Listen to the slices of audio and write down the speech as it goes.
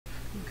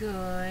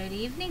Good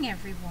evening,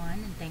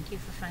 everyone, and thank you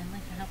for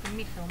helping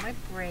me fill my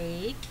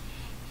break.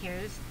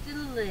 Here's the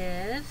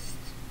list.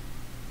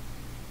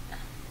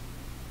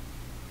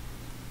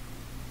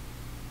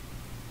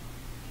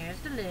 Here's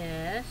the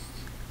list.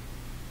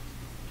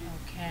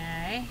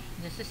 Okay,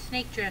 this is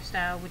snake draft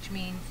style, which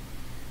means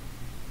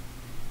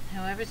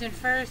whoever's in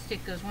first,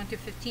 it goes 1 through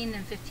 15,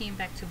 then 15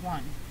 back to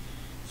 1.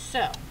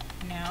 So,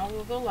 now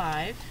we'll go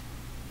live.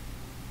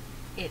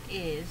 It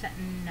is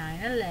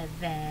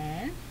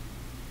 9/11.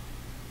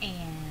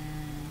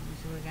 And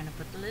so we're going to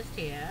put the list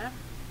here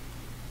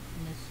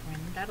in this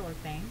random.org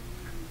thing.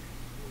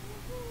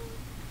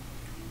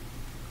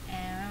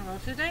 And roll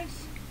 2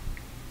 dice.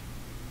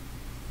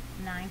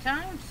 9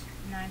 times.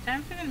 9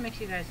 times we're going to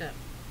mix you guys up.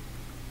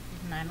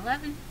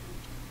 9/11.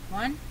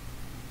 1,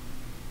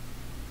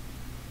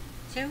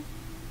 2,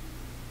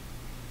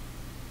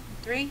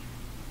 3,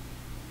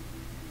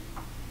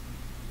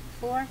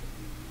 4,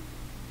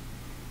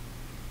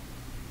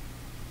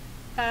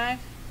 5,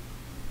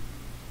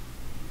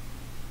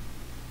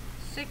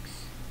 6,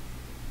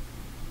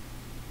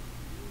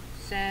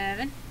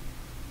 7,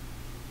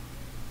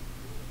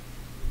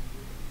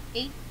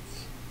 8.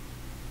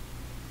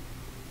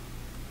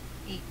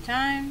 8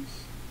 times.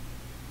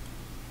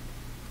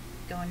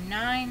 Going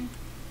 9.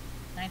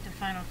 9th and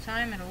final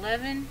time at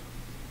 11.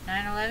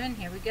 9/11.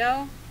 Here we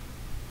go.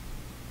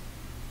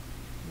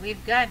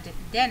 We've got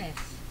Dennis,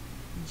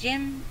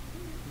 Jim,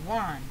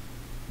 Juan,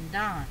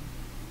 Don,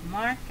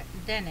 Mark,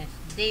 Dennis,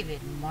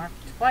 David, Mark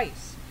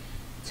twice,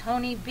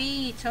 Tony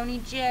B, Tony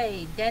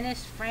J,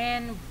 Dennis,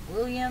 Fran,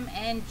 William,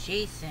 and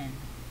Jason.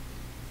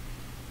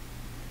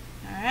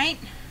 Alright.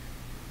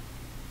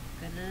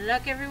 Good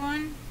luck,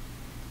 everyone.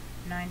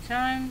 9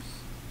 times.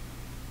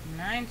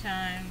 9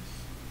 times.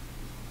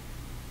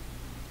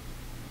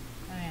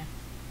 Oh, yeah.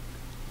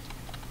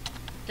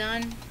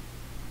 Done.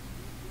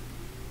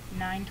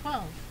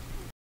 9/12.